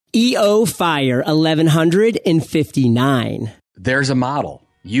EO Fire 1159. There's a model.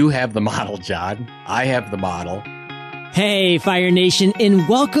 You have the model, John. I have the model. Hey, Fire Nation, and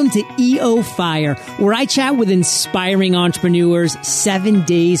welcome to EO Fire, where I chat with inspiring entrepreneurs 7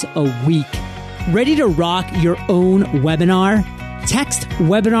 days a week. Ready to rock your own webinar? Text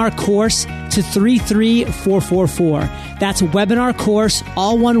webinar course to 33444. That's webinar course,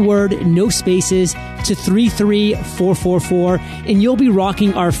 all one word, no spaces, to 33444. And you'll be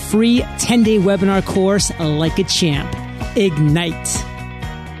rocking our free 10-day webinar course like a champ. Ignite.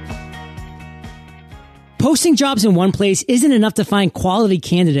 Posting jobs in one place isn't enough to find quality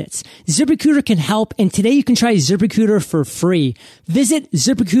candidates. ZipRecruiter can help, and today you can try ZipRecruiter for free. Visit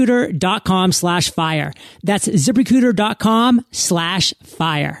ZipRecruiter.com/fire. That's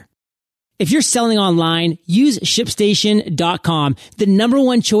ZipRecruiter.com/fire. If you're selling online, use ShipStation.com, the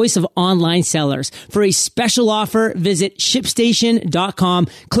 #1 choice of online sellers. For a special offer, visit ShipStation.com,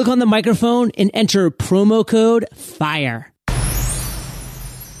 click on the microphone, and enter promo code FIRE.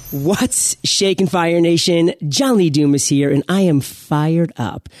 What's shaking, Fire Nation? John Lee Dumas here, and I am fired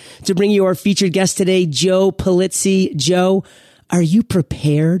up to bring you our featured guest today, Joe Pulizzi. Joe, are you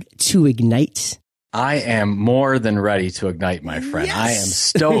prepared to ignite? I am more than ready to ignite, my friend. Yes! I am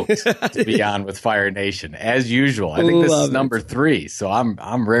stoked to be on with Fire Nation, as usual. I think this is number 3, so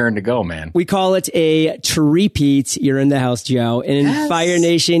I'm raring to go, man. We call it a repeat. You're in the house, Joe. And in Fire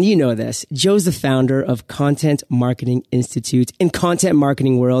Nation, you know this. Joe's the founder of Content Marketing Institute and Content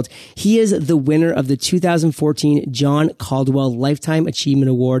Marketing World. He is the winner of the 2014 John Caldwell Lifetime Achievement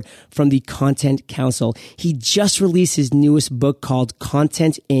Award from the Content Council. He just released his newest book called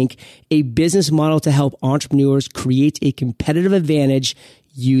Content Inc., a business model to help entrepreneurs create a competitive advantage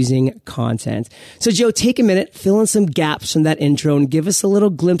using content. So Joe, take a minute, fill in some gaps from that intro and give us a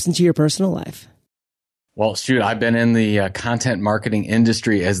little glimpse into your personal life. Well, shoot, I've been in the content marketing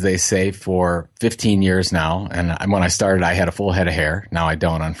industry, as they say, for 15 years now. And when I started, I had a full head of hair. Now I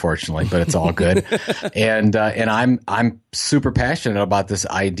don't, unfortunately, but it's all good. And I'm super passionate about this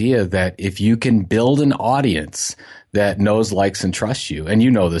idea that if you can build an audience that knows, likes, and trusts you, and you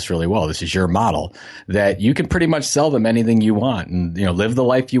know this really well, this is your model, that you can pretty much sell them anything you want and, live the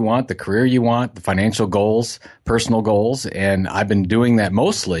life you want, the career you want, the financial goals, personal goals. And I've been doing that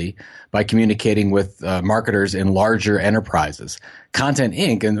mostly by communicating with marketers in larger enterprises. Content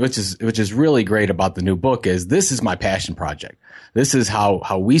Inc., and which is really great about the new book, is this is my passion project. This is how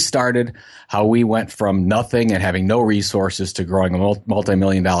we started, how we went from nothing and having no resources to growing a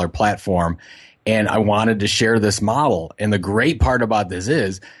multi-million-dollar platform. And I wanted to share this model. And the great part about this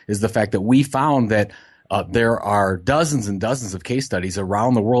is the fact that we found that there are dozens and dozens of case studies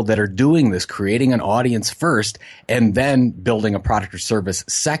around the world that are doing this, creating an audience first and then building a product or service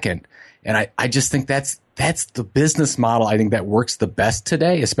second. And I just think that's the business model I think that works the best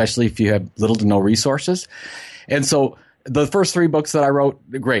today, especially if you have little to no resources. And so the first 3 books that I wrote,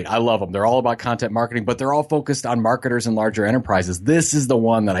 great. I love them. They're all about content marketing, but they're all focused on marketers and larger enterprises. This is the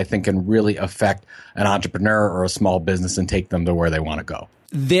one that I think can really affect an entrepreneur or a small business and take them to where they want to go.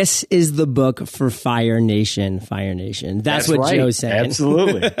 This is the book for Fire Nation. Fire Nation. That's what right. Joe's saying.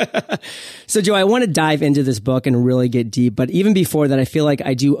 Absolutely. So, Joe, I want to dive into this book and really get deep. But even before that, I feel like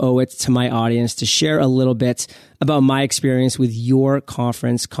I do owe it to my audience to share a little bit about my experience with your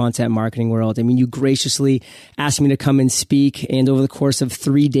conference, Content Marketing World. I mean, you graciously asked me to come and speak. And over the course of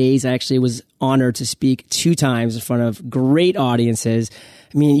 3 days, I actually was honored to speak 2 times in front of great audiences.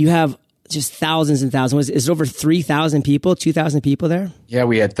 I mean, you have just thousands and thousands. Is it over 3,000 people, 2,000 people there? Yeah,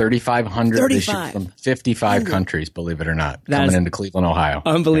 we had 3,500 this year from 55 countries, believe it or not, coming into Cleveland, Ohio.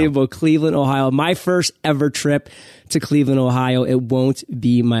 Unbelievable. Yeah. Cleveland, Ohio. My first ever trip to Cleveland, Ohio. It won't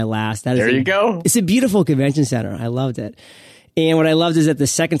be my last. There you go. It's a beautiful convention center. I loved it. And what I loved is that the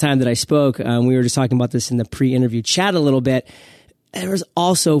second time that I spoke, we were just talking about this in the pre-interview chat a little bit. There was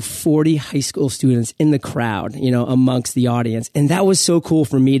also 40 high school students in the crowd, amongst the audience. And that was so cool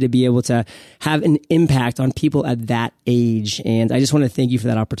for me to be able to have an impact on people at that age. And I just want to thank you for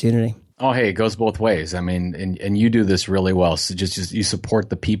that opportunity. Oh, hey, it goes both ways. I mean, and you do this really well. So just you support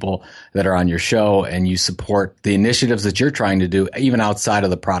the people that are on your show and you support the initiatives that you're trying to do, even outside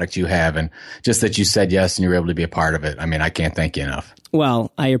of the product you have. And just that you said yes and you were able to be a part of it. I mean, I can't thank you enough.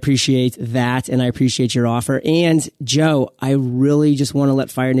 Well, I appreciate that, and I appreciate your offer. And Joe, I really just want to let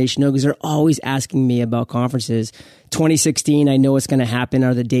Fire Nation know, because they're always asking me about conferences. 2016, I know it's going to happen.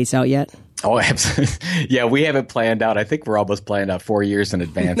 Are the dates out yet? Oh, absolutely. Yeah, we have it planned out. I think we're almost planned out 4 years in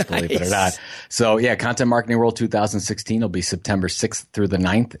advance, nice. Believe it or not. So yeah, Content Marketing World 2016 will be September 6th through the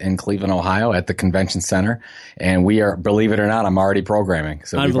 9th in Cleveland, Ohio at the Convention Center. And we are, believe it or not, I'm already programming.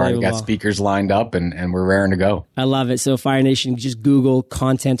 So we've already got speakers lined up and we're raring to go. I love it. So Fire Nation, just Google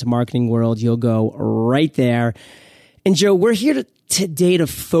Content Marketing World. You'll go right there. And Joe, we're here today to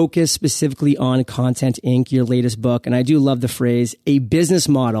focus specifically on Content Inc., your latest book. And I do love the phrase, a business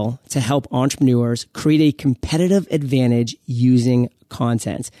model to help entrepreneurs create a competitive advantage using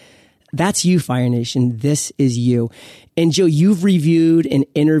content. That's you, Fire Nation. This is you. And Joe, you've reviewed and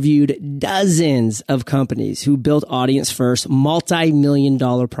interviewed dozens of companies who built audience first,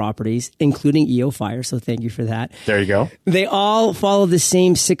 multi-million-dollar properties, including EO Fire. So thank you for that. There you go. They all follow the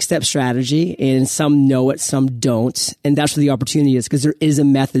same 6-step strategy, and some know it, some don't. And that's where the opportunity is, because there is a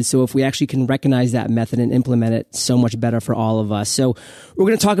method. So if we actually can recognize that method and implement it, so much better for all of us. So we're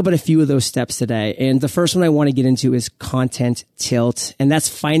going to talk about a few of those steps today. And the first one I want to get into is content tilt. And that's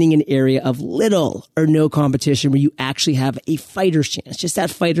finding an area of little or no competition where you actually have a fighter's chance, just that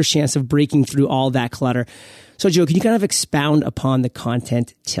fighter's chance of breaking through all that clutter. So Joe, can you kind of expound upon the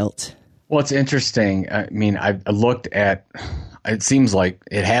content tilt? Well, it's interesting. I mean, I've looked at, it seems like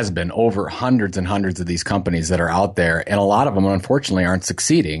it has been over hundreds and hundreds of these companies that are out there, and a lot of them, unfortunately, aren't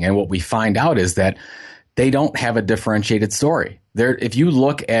succeeding. And what we find out is that they don't have a differentiated story. If you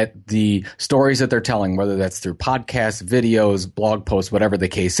look at the stories that they're telling, whether that's through podcasts, videos, blog posts, whatever the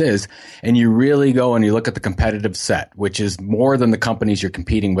case is, and you really go and you look at the competitive set, which is more than the companies you're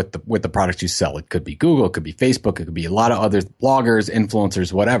competing with the products you sell. It could be Google, it could be Facebook, it could be a lot of other bloggers,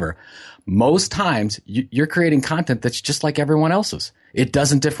 influencers, whatever. Most times you're creating content that's just like everyone else's. It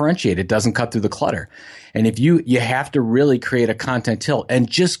doesn't differentiate. It doesn't cut through the clutter. And if you have to really create a content tilt and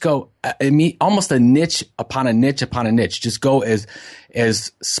just go, almost a niche upon a niche upon a niche, just go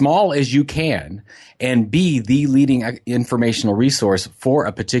as small as you can and be the leading informational resource for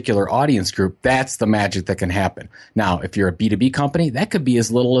a particular audience group. That's the magic that can happen. Now, if you're a B2B company, that could be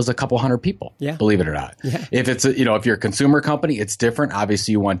as little as a couple hundred people, believe it or not. Yeah. If it's if you're a consumer company, it's different.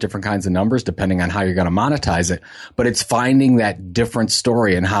 Obviously, you want different kinds of numbers depending on how you're going to monetize it. But it's finding that different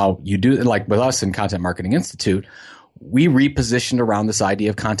story and how you do it. Like with us in Content Marketing Institute, we repositioned around this idea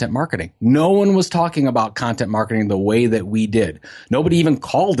of content marketing. No one was talking about content marketing the way that we did. Nobody even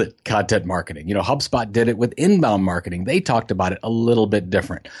called it content marketing. HubSpot did it with inbound marketing. They talked about it a little bit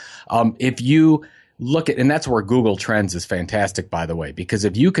different. If you look at, and that's where Google Trends is fantastic, by the way, because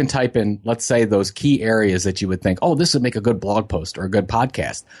if you can type in, let's say, those key areas that you would think, oh, this would make a good blog post or a good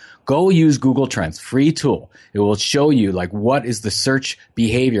podcast, go use Google Trends, free tool. It will show you like what is the search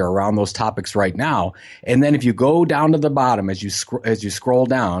behavior around those topics right now. And then if you go down to the bottom, as you scroll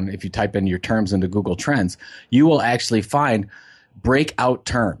down, if you type in your terms into Google Trends, you will actually find breakout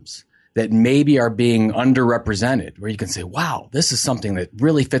terms that maybe are being underrepresented, where you can say, wow, this is something that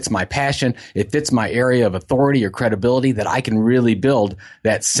really fits my passion. It fits my area of authority or credibility, that I can really build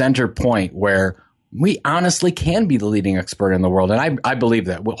that center point where we honestly can be the leading expert in the world. And I believe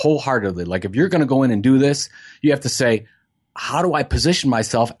that wholeheartedly. Like, if you're going to go in and do this, you have to say, how do I position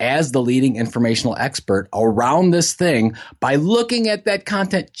myself as the leading informational expert around this thing by looking at that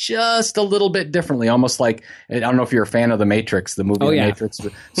content just a little bit differently? Almost like, I don't know if you're a fan of The Matrix, the movie The Matrix.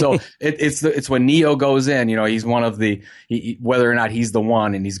 So it's when Neo goes in, he's one of whether or not he's the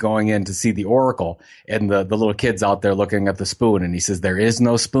one, and he's going in to see the Oracle, and the little kid's out there looking at the spoon, and he says, there is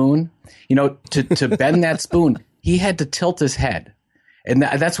no spoon. To bend that spoon, he had to tilt his head. And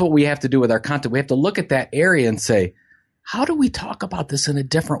that's what we have to do with our content. We have to look at that area and say, how do we talk about this in a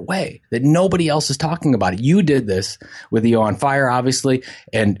different way that nobody else is talking about it? You did this with EO on Fire, obviously,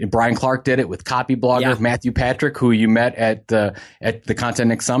 and Brian Clark did it with copy blogger Matthew Patrick, who you met at the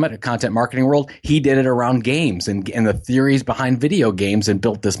Content Inc. Summit at Content Marketing World. He did it around games and the theories behind video games and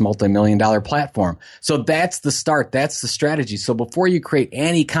built this multi-million-dollar platform. So that's the start. That's the strategy. So before you create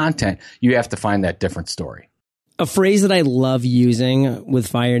any content, you have to find that different story. A phrase that I love using with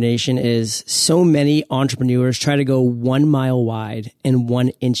Fire Nation is, so many entrepreneurs try to go 1 mile wide and 1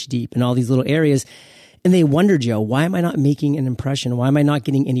 inch deep in all these little areas. And they wonder, Joe, why am I not making an impression? Why am I not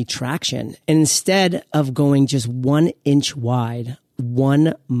getting any traction? And instead of going just 1 inch wide,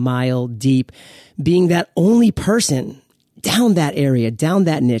 1 mile deep, being that only person down that area, down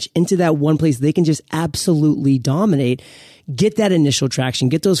that niche, into that one place they can just absolutely dominate, get that initial traction,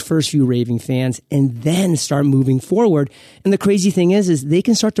 get those first few raving fans, and then start moving forward. And the crazy thing is they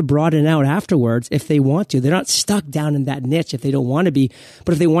can start to broaden out afterwards if they want to. They're not stuck down in that niche if they don't want to be.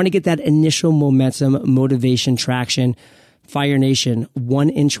 But if they want to get that initial momentum, motivation, traction, Fire Nation, 1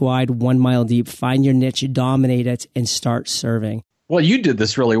 inch wide, 1 mile deep, find your niche, dominate it, and start serving. Well, you did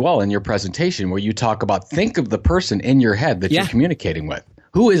this really well in your presentation where you talk about think of the person in your head that you're communicating with.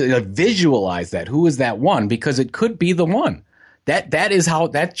 Who is it? Visualize that. Who is that one? Because it could be the one. That is how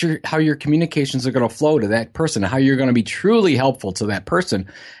your communications are going to flow to that person, how you're going to be truly helpful to that person.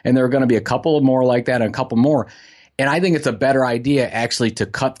 And there are going to be a couple of more like that and a couple more. And I think it's a better idea actually to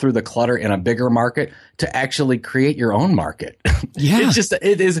cut through the clutter in a bigger market to actually create your own market. Yeah.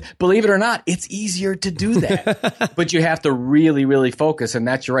 It is, believe it or not, it's easier to do that. But you have to really, really focus. And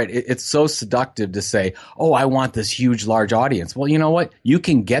that's right. It's so seductive to say, oh, I want this huge, large audience. Well, you know what? You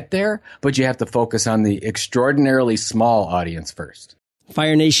can get there, but you have to focus on the extraordinarily small audience first.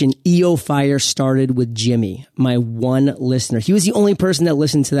 Fire Nation, EO Fire started with Jimmy, my one listener. He was the only person that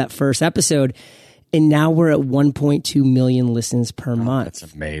listened to that first episode. And now we're at 1.2 million listens per month.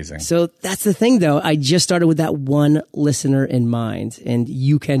 That's amazing. So that's the thing, though. I just started with that one listener in mind, and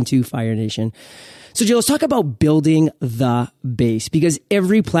you can too, Fire Nation. So, Joe, let's talk about building the base, because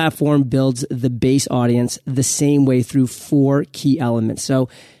every platform builds the base audience the same way through 4 key elements. So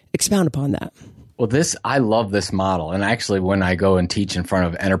expound upon that. Well, I love this model. And actually, when I go and teach in front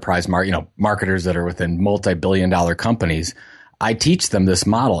of enterprise marketers that are within multi-billion-dollar companies, I teach them this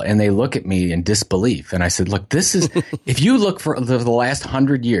model and they look at me in disbelief. And I said, look, this is, if you look for the last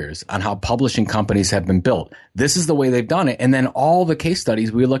 100 years on how publishing companies have been built, this is the way they've done it. And then all the case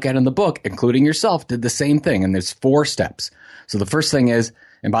studies we look at in the book, including yourself, did the same thing. And there's 4 steps. So the first thing is,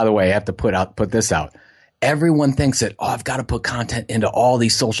 and by the way, I have to put this out. Everyone thinks that, I've got to put content into all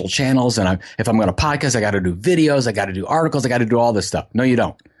these social channels. And if I'm going to podcast, I got to do videos, I got to do articles, I got to do all this stuff. No, you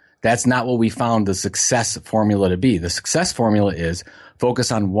don't. That's not what we found the success formula to be. The success formula is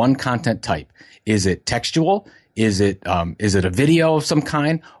focus on one content type. Is it textual? Is it a video of some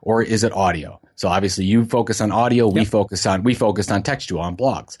kind, or is it audio? So obviously you focus on audio. Yep. We focused on textual on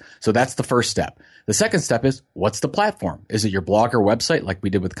blogs. So that's the first step. The second step is, what's the platform? Is it your blog or website like we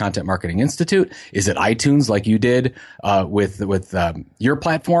did with Content Marketing Institute? Is it iTunes like you did with your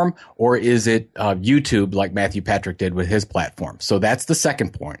platform? Or is it YouTube like Matthew Patrick did with his platform? So that's the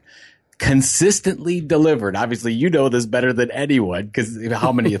second point. Consistently delivered. Obviously, you know this better than anyone because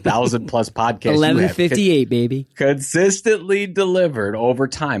how many 1,000 plus podcasts 1158, baby. Consistently delivered over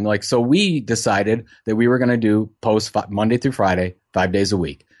time. So we decided that we were going to do posts Monday through Friday, 5 days a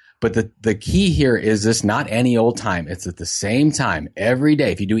week. But the key here is this, not any old time. It's at the same time every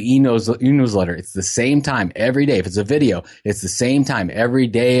day. If you do e-newsletter, it's the same time every day. If it's a video, it's the same time every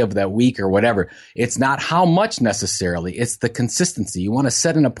day of that week or whatever. It's not how much necessarily. It's the consistency. You want to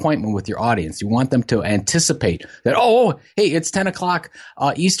set an appointment with your audience. You want them to anticipate that, hey, it's 10 o'clock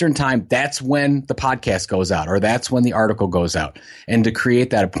Eastern time. That's when the podcast goes out, or that's when the article goes out. And to create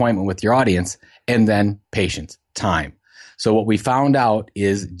that appointment with your audience, and then patience, time. So what we found out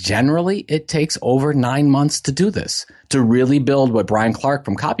is generally it takes over 9 months to do this, to really build what Brian Clark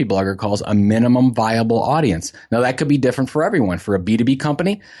from Copyblogger calls a minimum viable audience. Now that could be different for everyone. For a B2B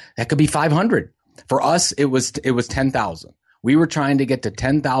company, that could be 500. For us, it was 10,000. We were trying to get to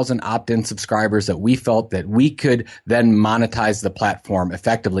 10,000 opt-in subscribers that we felt that we could then monetize the platform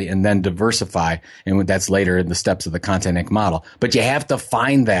effectively and then diversify. And that's later in the steps of the Content Inc. model. But you have to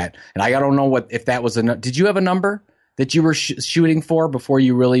find that. And I don't know if that was did you have a number that you were shooting for before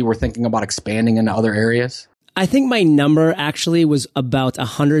you really were thinking about expanding into other areas? I think my number actually was about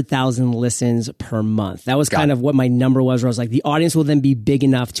 100,000 listens per month. That was kind of what my number was, where I was like, the audience will then be big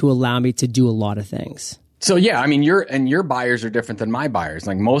enough to allow me to do a lot of things. So yeah, I mean, your buyers are different than my buyers.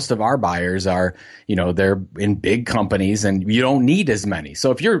 Like most of our buyers are, they're in big companies and you don't need as many. So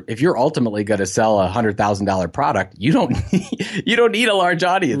if you're ultimately going to sell $100,000 product, you don't need a large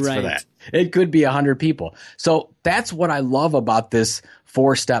audience for that. It could be 100 people. So that's what I love about this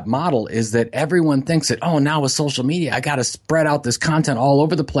 4-step model, is that everyone thinks that, now with social media, I got to spread out this content all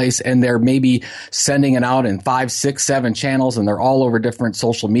over the place. And they're maybe sending it out in 5, 6, 7 channels and they're all over different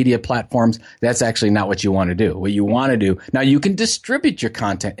social media platforms. That's actually not what you want to do. What you want to do, now you can distribute your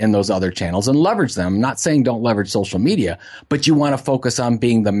content in those other channels and leverage them. I'm not saying don't leverage social media, but you want to focus on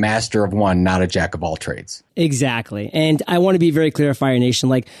being the master of one, not a jack of all trades. Exactly. And I want to be very clear, Fire Nation,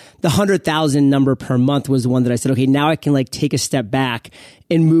 like the 100,000 number per month was the one that I said, okay, now I can take a step back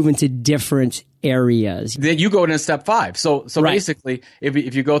and move into different areas. Then you go into step 5. So right. Basically,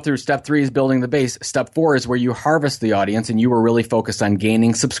 if you go through step 3 is building the base, step 4 is where you harvest the audience and you were really focused on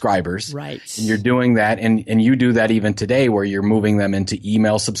gaining subscribers. Right. And you're doing that. And you do that even today, where you're moving them into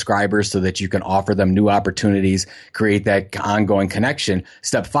email subscribers so that you can offer them new opportunities, create that ongoing connection.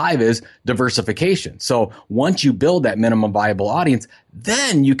 Step 5 is diversification. So once you build that minimum viable audience,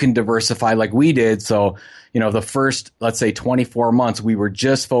 Then you can diversify like we did. So, the first, let's say 24 months, we were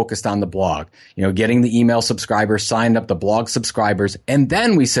just focused on the blog, getting the email subscribers, signed up the blog subscribers. And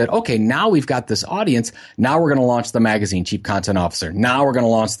then we said, okay, now we've got this audience. Now we're going to launch the magazine, Chief Content Officer. Now we're going to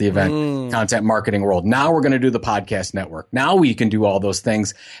launch the event, Content Marketing World. Now we're going to do the podcast network. Now we can do all those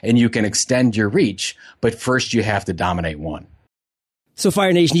things and you can extend your reach. But first you have to dominate one. So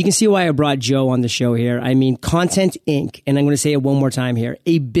Fire Nation, you can see why I brought Joe on the show here. I mean, Content Inc., and I'm going to say it one more time here,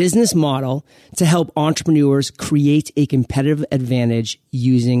 a business model to help entrepreneurs create a competitive advantage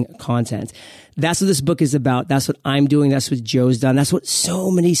using content. That's what this book is about. That's what I'm doing. That's what Joe's done. That's what so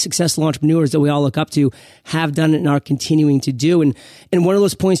many successful entrepreneurs that we all look up to have done and are continuing to do. And one of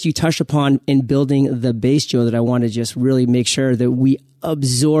those points you touched upon in building the base, Joe, that I want to just really make sure that we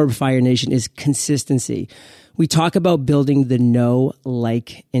absorb, Fire Nation, is consistency. We talk about building the know,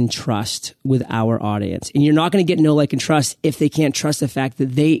 like, and trust with our audience. And you're not going to get know, like, and trust if they can't trust the fact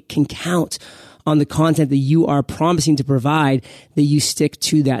that they can count on the content that you are promising to provide, that you stick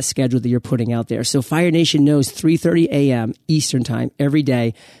to that schedule that you're putting out there. So Fire Nation knows 3:30 a.m. Eastern time every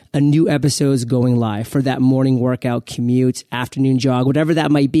day, a new episode is going live for that morning workout, commute, afternoon jog, whatever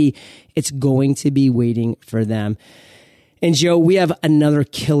that might be. It's going to be waiting for them. And Joe, we have another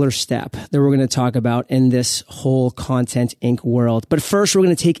killer step that we're going to talk about in this whole Content Inc. world. But first, we're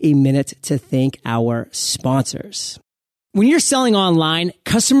going to take a minute to thank our sponsors. When you're selling online,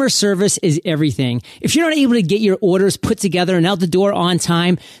 customer service is everything. If you're not able to get your orders put together and out the door on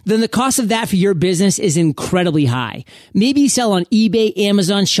time, then the cost of that for your business is incredibly high. Maybe you sell on eBay,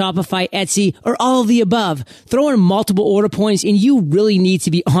 Amazon, Shopify, Etsy, or all of the above. Throw in multiple order points and you really need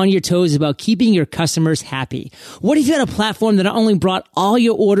to be on your toes about keeping your customers happy. What if you had a platform that not only brought all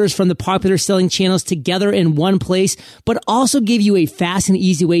your orders from the popular selling channels together in one place, but also gave you a fast and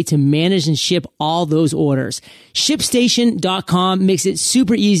easy way to manage and ship all those orders? ShipStation.com makes it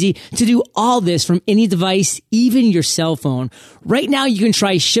super easy to do all this from any device, even your cell phone. Right now, you can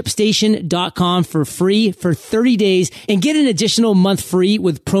try ShipStation.com for free for 30 days and get an additional month free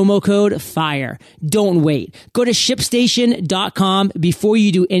with promo code FIRE. Don't wait. Go to ShipStation.com before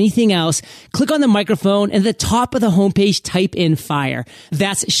you do anything else. Click on the microphone and at the top of the homepage, type in FIRE.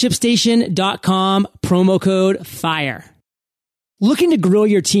 That's ShipStation.com, promo code FIRE. Looking to grow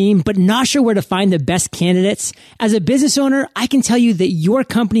your team, but not sure where to find the best candidates? As a business owner, I can tell you that your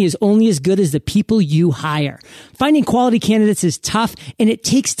company is only as good as the people you hire. Finding quality candidates is tough and it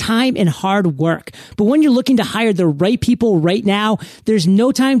takes time and hard work. But when you're looking to hire the right people right now, there's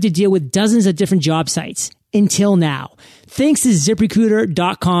no time to deal with dozens of different job sites. Until now. Thanks to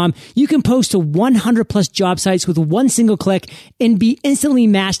ZipRecruiter.com, you can post to 100 plus job sites with one single click and be instantly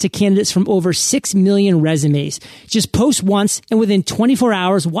matched to candidates from over 6 million resumes. Just post once and within 24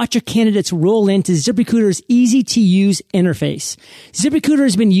 hours, watch your candidates roll into ZipRecruiter's easy to use interface. ZipRecruiter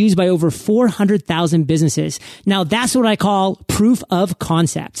has been used by over 400,000 businesses. Now that's what I call proof of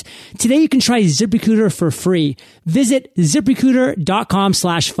concept. Today you can try ZipRecruiter for free. Visit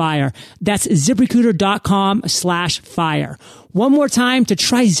ZipRecruiter.com/fire. That's ZipRecruiter.com/fire. One more time, to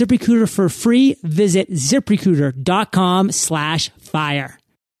try ZipRecruiter for free, visit ZipRecruiter.com/fire.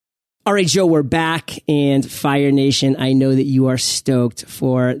 All right, Joe, we're back, and Fire Nation, I know that you are stoked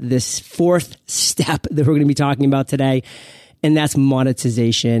for this fourth step that we're going to be talking about today, and that's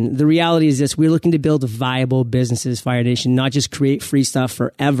monetization. The reality is this: we're looking to build viable businesses, Fire Nation, not just create free stuff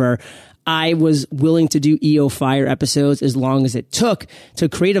forever. I was willing to do EO Fire episodes as long as it took to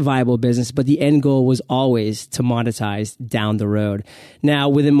create a viable business, but the end goal was always to monetize down the road. Now,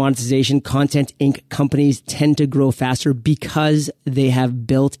 within monetization, Content Inc. companies tend to grow faster because they have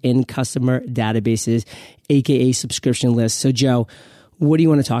built-in customer databases, aka subscription lists. So, Joe, what do you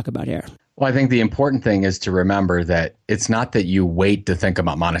want to talk about here? Well, I think the important thing is to remember that it's not that you wait to think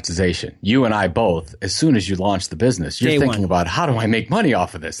about monetization. You and I both, as soon as you launch the business, you're thinking about, how do I make money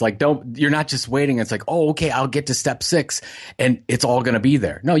off of this? Like, you're not just waiting. It's like, oh, okay, I'll get to step 6 and it's all going to be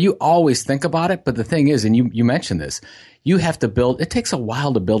there. No, you always think about it. But the thing is, and you mentioned this, you have to build, it takes a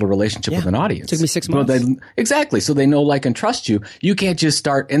while to build a relationship with an audience. It took me 6 months. Exactly. So they know, like, and trust you. You can't just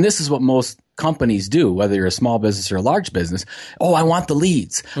start, and this is what most companies do, whether you're a small business or a large business. Oh, I want the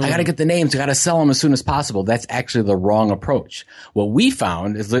leads. I got to get the names. I got to sell them as soon as possible. That's actually the wrong approach. What we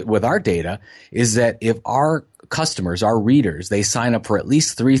found is that with our data is that if our customers, our readers, they sign up for at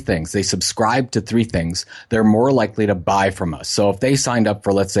least 3 things. They subscribe to 3 things. They're more likely to buy from us. So if they signed up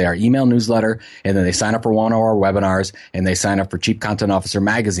for, let's say, our email newsletter, and then they sign up for one of our webinars, and they sign up for Chief Content Officer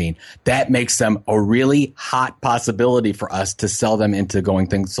Magazine, that makes them a really hot possibility for us to sell them into going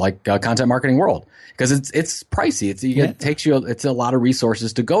things like Content Marketing World. Because it's pricey. It takes you, it's a lot of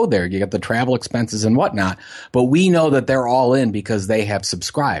resources to go there. You get the travel expenses and whatnot, but we know that they're all in because they have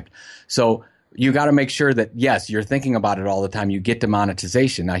subscribed. So you got to make sure that, yes, you're thinking about it all the time. You get to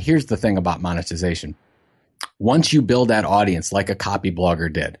monetization. Now, here's the thing about monetization. Once you build that audience like a copy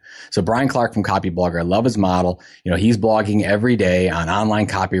blogger did. So Brian Clark from Copy Blogger, I love his model. He's blogging every day on online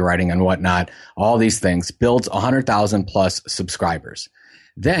copywriting and whatnot, all these things, builds 100,000 plus subscribers.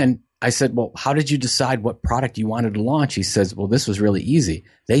 Then I said, well, how did you decide what product you wanted to launch? He says, well, this was really easy.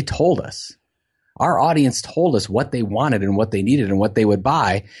 They told us. Our audience told us what they wanted and what they needed and what they would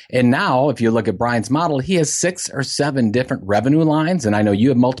buy. And now, if you look at Brian's model, he has 6 or 7 different revenue lines. And I know you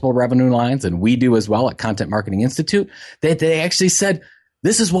have multiple revenue lines, and we do as well at Content Marketing Institute. They actually said,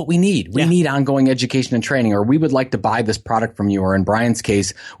 this is what we need. We need ongoing education and training, or we would like to buy this product from you. Or in Brian's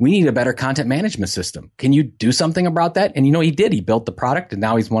case, we need a better content management system. Can you do something about that? And he did. He built the product, and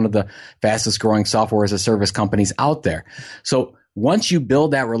now he's one of the fastest growing software as a service companies out there. So once you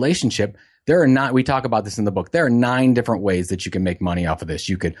build that relationship, we talk about this in the book. There are 9 different ways that you can make money off of this.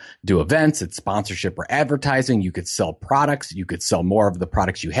 You could do events, it's sponsorship or advertising. You could sell products. You could sell more of the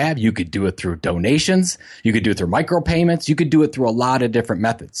products you have. You could do it through donations. You could do it through micropayments. You could do it through a lot of different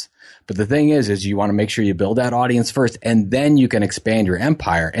methods. But the thing is you want to make sure you build that audience first, and then you can expand your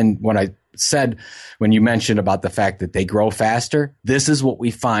empire. And when you mentioned about the fact that they grow faster, this is what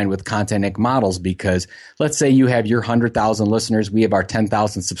we find with Content Inc. models, because let's say you have your 100,000 listeners. We have our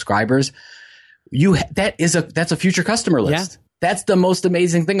 10,000 subscribers. That's a future customer list. Yeah. That's the most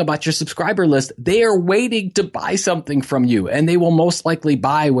amazing thing about your subscriber list. They are waiting to buy something from you, and they will most likely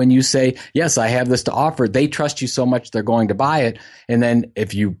buy when you say, yes, I have this to offer. They trust you so much, they're going to buy it. And then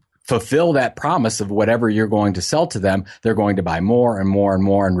if you fulfill that promise of whatever you're going to sell to them, they're going to buy more and more and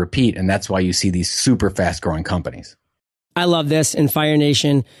more and repeat. And that's why you see these super fast growing companies. I love this. And Fire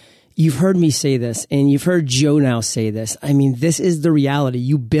Nation, you've heard me say this, and you've heard Joe now say this. I mean, this is the reality.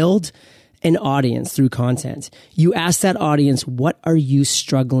 You build an audience through content. You ask that audience, what are you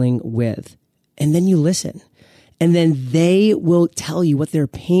struggling with? And then you listen. And then they will tell you what their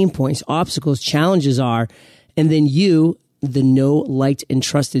pain points, obstacles, challenges are. And then you, the know, liked, and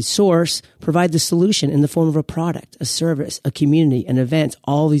trusted source, provide the solution in the form of a product, a service, a community, an event,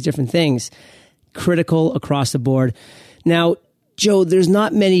 all these different things. Critical across the board. Now, Joe, there's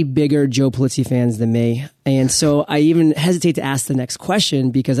not many bigger Joe Pulizzi fans than me. And so I even hesitate to ask the next question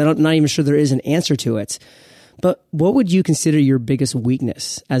because I'm not even sure there is an answer to it. But what would you consider your biggest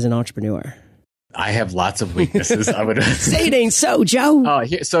weakness as an entrepreneur? I have lots of weaknesses. I would say it ain't so, Joe.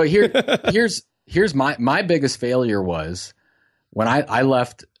 Here's my biggest failure was when I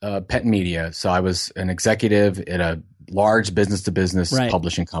left Pet Media. So I was an executive at a large business-to-business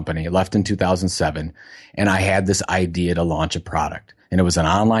publishing company. I left in 2007, and I had this idea to launch a product. And it was an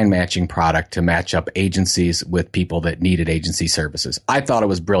online matching product to match up agencies with people that needed agency services. I thought it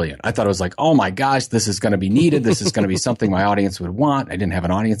was brilliant. I thought it was like, oh my gosh, this is going to be needed. This is going to be something my audience would want. I didn't have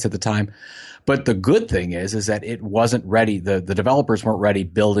an audience at the time. But the good thing is that it wasn't ready. The developers weren't ready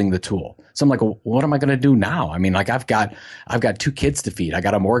building the tool. So I'm like, well, what am I going to do now? I mean, like I've got 2 kids to feed. I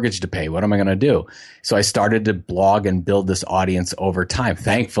got a mortgage to pay. What am I going to do? So I started to blog and build this audience over time.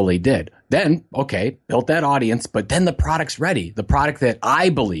 Thankfully did. Then, okay, built that audience, but then the product's ready. The product that I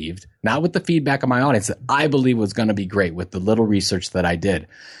believed, not with the feedback of my audience, that I believe was going to be great with the little research that I did.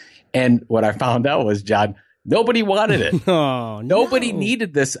 And what I found out was, John, nobody wanted it. Nobody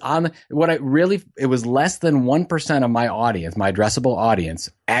needed this it was less than 1% of my audience, my addressable audience,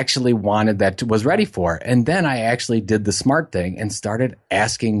 actually wanted that, was ready for it. And then I actually did the smart thing and started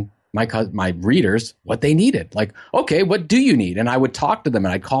asking my readers what they needed. Like, okay, what do you need? And I would talk to them,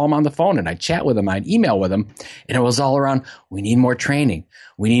 and I'd call them on the phone, and I'd chat with them, I'd email with them. And it was all around, we need more training.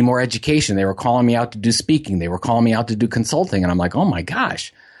 We need more education. They were calling me out to do speaking. They were calling me out to do consulting. And I'm like, oh my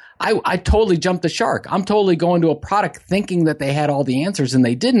gosh. I totally jumped the shark. I'm totally going to a product thinking that they had all the answers, and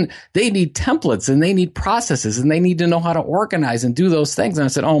they didn't. They need templates, and they need processes, and they need to know how to organize and do those things. And I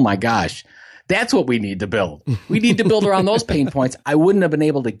said, oh my gosh, that's what we need to build. We need to build around those pain points. I wouldn't have been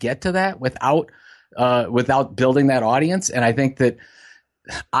able to get to that without building that audience. And I think that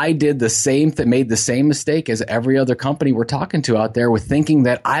I did made the same mistake as every other company we're talking to out there, with thinking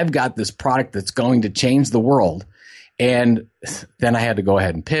that I've got this product that's going to change the world. And then I had to go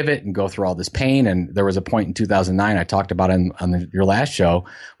ahead and pivot and go through all this pain. And there was a point in 2009 I talked about your last show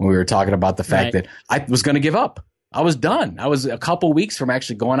when we were talking about the fact that I was going to give up. I was done. I was a couple weeks from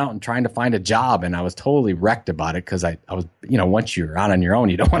actually going out and trying to find a job, and I was totally wrecked about it because I was, once you're out on your own,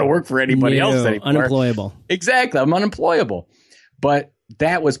 you don't want to work for anybody else anymore. Unemployable. Exactly. I'm unemployable. But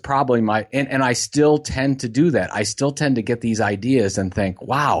that was probably and I still tend to do that. I still tend to get these ideas and think,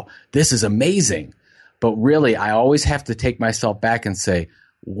 wow, this is amazing. But really, I always have to take myself back and say,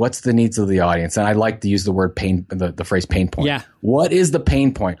 what's the needs of the audience? And I like to use the word pain, the phrase pain point. Yeah. What is the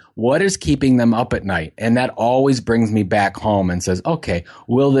pain point? What is keeping them up at night? And that always brings me back home and says, okay,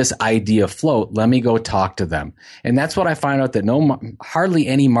 will this idea float? Let me go talk to them. And that's what I find out, that hardly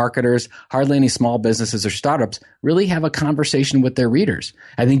any marketers, hardly any small businesses or startups really have a conversation with their readers.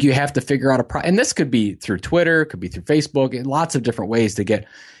 I think you have to figure out and this could be through Twitter, could be through Facebook, and lots of different ways to get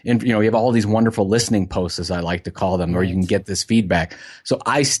in. You have all these wonderful listening posts, as I like to call them, where you can get this feedback. So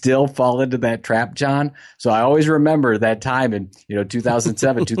I still fall into that trap, John. So I always remember that time in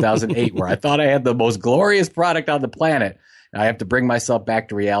 2007, 2008, where I thought I had the most glorious product on the planet. I have to bring myself back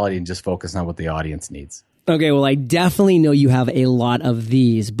to reality and just focus on what the audience needs. Okay, well, I definitely know you have a lot of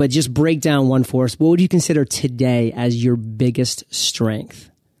these, but just break down one for us. What would you consider today as your biggest strength?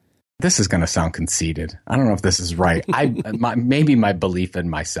 This is going to sound conceited. I don't know if this is right. Maybe my belief in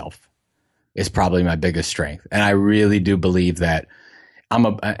myself is probably my biggest strength. And I really do believe that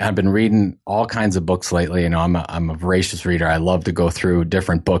I've been reading all kinds of books lately. I'm a voracious reader. I love to go through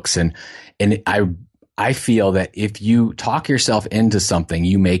different books, and I feel that if you talk yourself into something,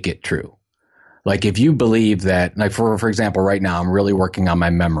 you make it true. Like if you believe that, like for example, right now I'm really working on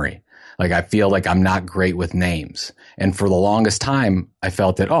my memory. Like I feel like I'm not great with names. And for the longest time, I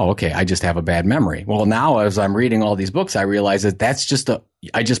felt that, oh, okay, I just have a bad memory. Well, now as I'm reading all these books, I realize that that's just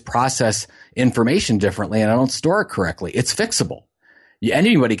I just process information differently and I don't store it correctly. It's fixable.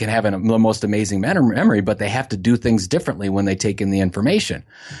 Anybody can have the most amazing memory, but they have to do things differently when they take in the information.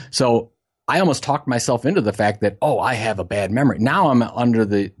 So I almost talked myself into the fact that, oh, I have a bad memory. Now I'm under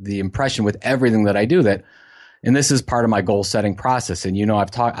the impression with everything that I do that, and this is part of my goal setting process. And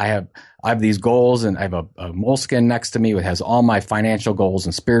I have these goals, and I have a moleskin next to me that has all my financial goals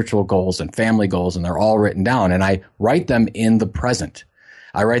and spiritual goals and family goals, and they're all written down. And I write them in the present.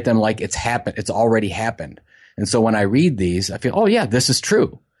 I write them like it's happened. It's already happened. And so when I read these, I feel, oh yeah, this is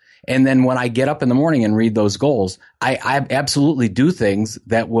true. And then when I get up in the morning and read those goals, I absolutely do things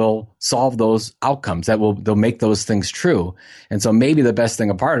that will solve those outcomes, they'll make those things true. And so maybe the best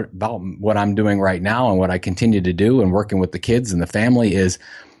thing about what I'm doing right now and what I continue to do and working with the kids and the family is,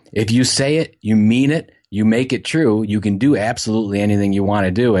 if you say it, you mean it, you make it true, you can do absolutely anything you want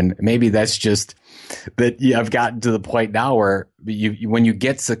to do. And maybe that's just that I've gotten to the point now where when you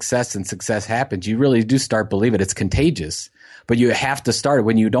get success and success happens, you really do start believing it's contagious. But you have to start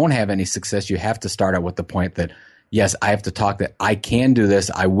when you don't have any success. You have to start out with the point that, yes, I have to talk that I can do this.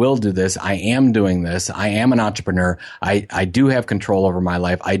 I will do this. I am doing this. I am an entrepreneur. I do have control over my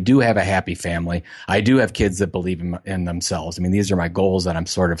life. I do have a happy family. I do have kids that believe in themselves. I mean, these are my goals that I'm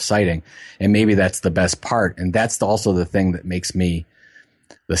sort of citing. And maybe that's the best part. And that's also the thing that makes me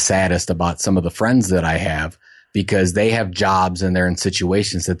the saddest about some of the friends that I have, because they have jobs and they're in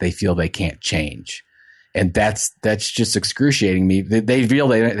situations that they feel they can't change. And that's just excruciating me. They feel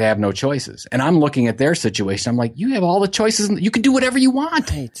they have no choices. And I'm looking at their situation. I'm like, you have all the choices. You can do whatever you want.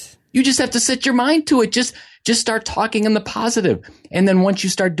 Right. You just have to set your mind to it. Just start talking in the positive. And then once you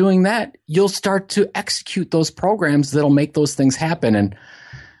start doing that, you'll start to execute those programs that'll make those things happen. And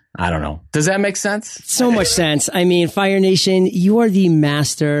I don't know. Does that make sense? So much sense. I mean, Fire Nation, you are the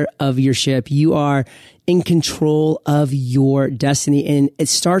master of your ship. You are in control of your destiny. And it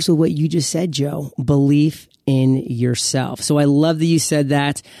starts with what you just said, Joe, belief in yourself. So I love that you said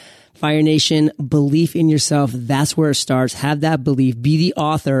that. Fire Nation, belief in yourself. That's where it starts. Have that belief. Be the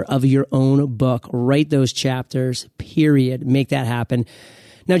author of your own book. Write those chapters, period. Make that happen.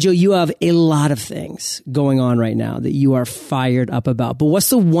 Now, Joe, you have a lot of things going on right now that you are fired up about. But what's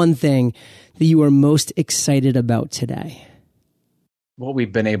the one thing that you are most excited about today? What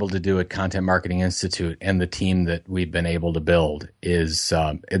we've been able to do at Content Marketing Institute and the team that we've been able to build is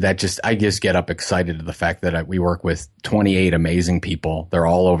I just get up excited at the fact that we work with 28 amazing people. They're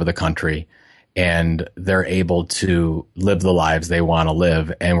all over the country, and they're able to live the lives they want to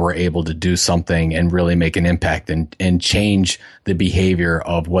live. And we're able to do something and really make an impact and change the behavior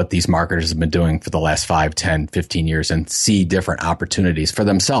of what these marketers have been doing for the last 5, 10, 15 years and see different opportunities for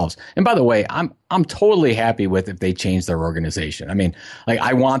themselves. And by the way, I'm I'm totally happy with if they change their organization. I mean, like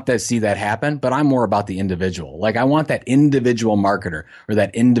I want to see that happen, but I'm more about the individual. Like I want that individual marketer or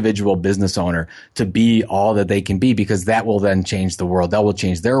that individual business owner to be all that they can be, because that will then change the world. That will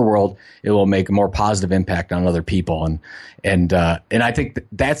change their world. It will make a more positive impact on other people. And I think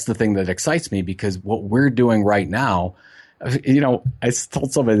that's the thing that excites me, because what we're doing right now, you know, I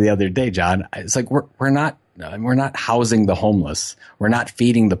told somebody the other day, John, it's like we're not housing the homeless. We're not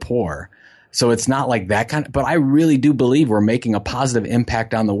feeding the poor. So it's not like that kind of, but I really do believe we're making a positive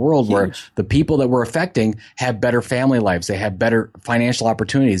impact on the world. Huge. Where the people that we're affecting have better family lives. They have better financial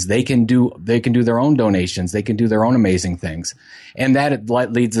opportunities. They can do their own donations. They can do their own amazing things. And that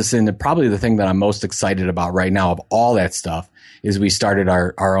leads us into probably the thing that I'm most excited about right now of all that stuff is we started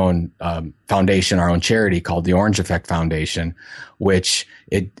our own foundation, our own charity called the Orange Effect Foundation, which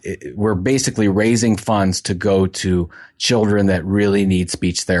we're basically raising funds to go to children that really need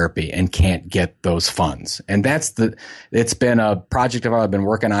speech therapy and can't get those funds. And it's been a project of ours. I've been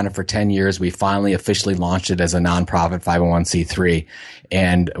working on it for 10 years. We finally officially launched it as a nonprofit 501c3.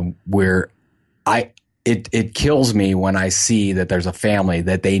 And it kills me when I see that there's a family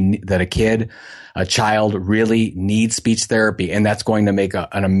that a child really needs speech therapy, and that's going to make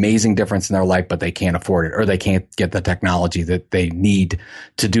an amazing difference in their life, but they can't afford it, or they can't get the technology that they need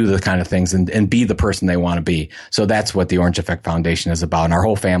to do the kind of things and be the person they want to be. So that's what the Orange Effect Foundation is about. And our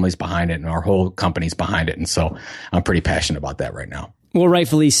whole family's behind it and our whole company's behind it. And so I'm pretty passionate about that right now. Well,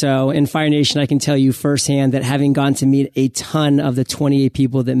 rightfully so. In Fire Nation, I can tell you firsthand that having gone to meet a ton of the 28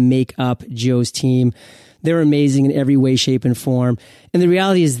 people that make up Joe's team, they're amazing in every way, shape, and form. And the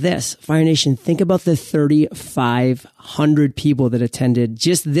reality is this, Fire Nation, think about the 3,500 people that attended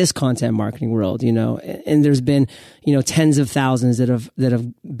just this content marketing world, you know, and there's been, you know, tens of thousands that have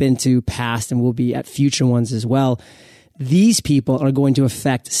been to past and will be at future ones as well. These people are going to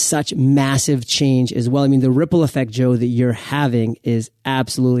affect such massive change as well. I mean, the ripple effect, Joe, that you're having is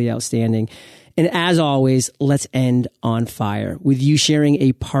absolutely outstanding. And as always, let's end on fire with you sharing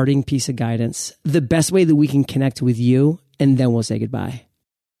a parting piece of guidance, the best way that we can connect with you, and then we'll say goodbye.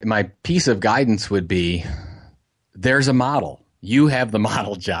 My piece of guidance would be, there's a model. You have the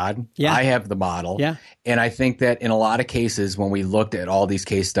model, John. Yeah. I have the model. Yeah. And I think that in a lot of cases, when we looked at all these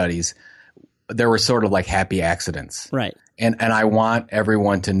case studies, there were sort of like happy accidents. Right. And I want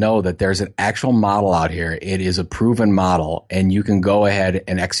everyone to know that there's an actual model out here. It is a proven model, and you can go ahead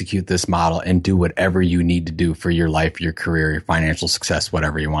and execute this model and do whatever you need to do for your life, your career, your financial success,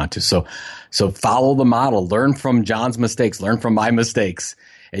 whatever you want to. So follow the model, learn from John's mistakes, learn from my mistakes,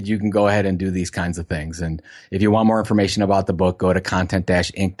 and you can go ahead and do these kinds of things. And if you want more information about the book, go to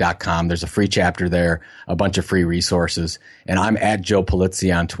content-inc.com. There's a free chapter there, a bunch of free resources. And I'm at Joe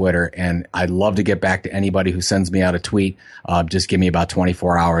Pulizzi on Twitter. And I'd love to get back to anybody who sends me out a tweet. Just give me about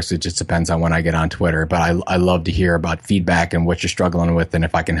 24 hours. It just depends on when I get on Twitter. But I love to hear about feedback and what you're struggling with. And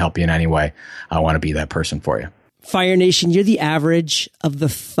if I can help you in any way, I want to be that person for you. Fire Nation, you're the average of the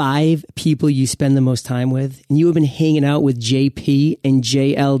 5 people you spend the most time with. And you have been hanging out with JP and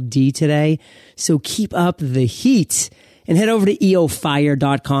JLD today. So keep up the heat and head over to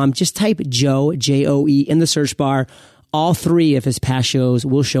eofire.com. Just type Joe, Joe, in the search bar. All 3 of his past shows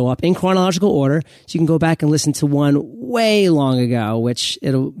will show up in chronological order. So you can go back and listen to one way long ago, which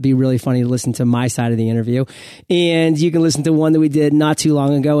it'll be really funny to listen to my side of the interview. And you can listen to one that we did not too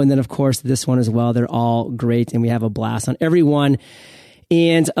long ago. And then, of course, this one as well. They're all great. And we have a blast on every one.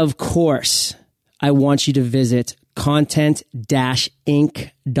 And, of course, I want you to visit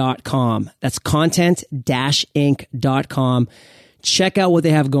content-inc.com. That's content-inc.com. Check out what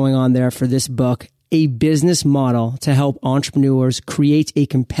they have going on there for this book, a business model to help entrepreneurs create a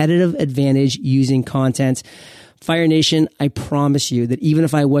competitive advantage using content. Fire Nation, I promise you that even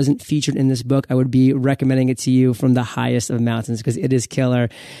if I wasn't featured in this book, I would be recommending it to you from the highest of mountains because it is killer.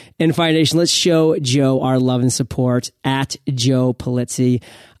 And Fire Nation, let's show Joe our love and support at Joe Pulizzi.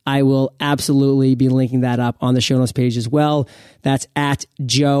 I will absolutely be linking that up on the show notes page as well. That's at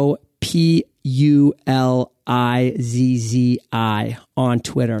Joe Pulizzi on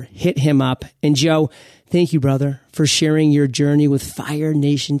Twitter. Hit him up. And Joe, thank you, brother, for sharing your journey with Fire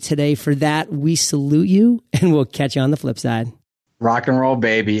Nation today. For that, we salute you, and we'll catch you on the flip side. Rock and roll,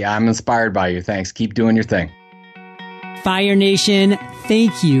 baby. I'm inspired by you. Thanks. Keep doing your thing. Fire Nation,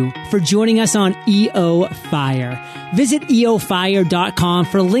 thank you for joining us on EO Fire. Visit eofire.com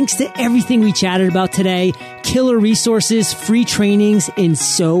for links to everything we chatted about today, killer resources, free trainings, and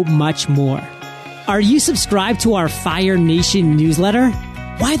so much more. Are you subscribed to our Fire Nation newsletter?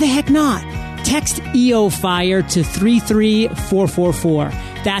 Why the heck not? Text EO Fire to 33444.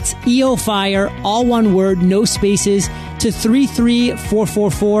 That's EO Fire, all one word, no spaces, to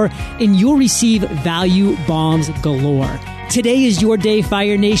 33444 and you'll receive value bombs galore. Today is your day,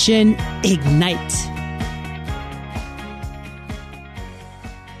 Fire Nation. Ignite.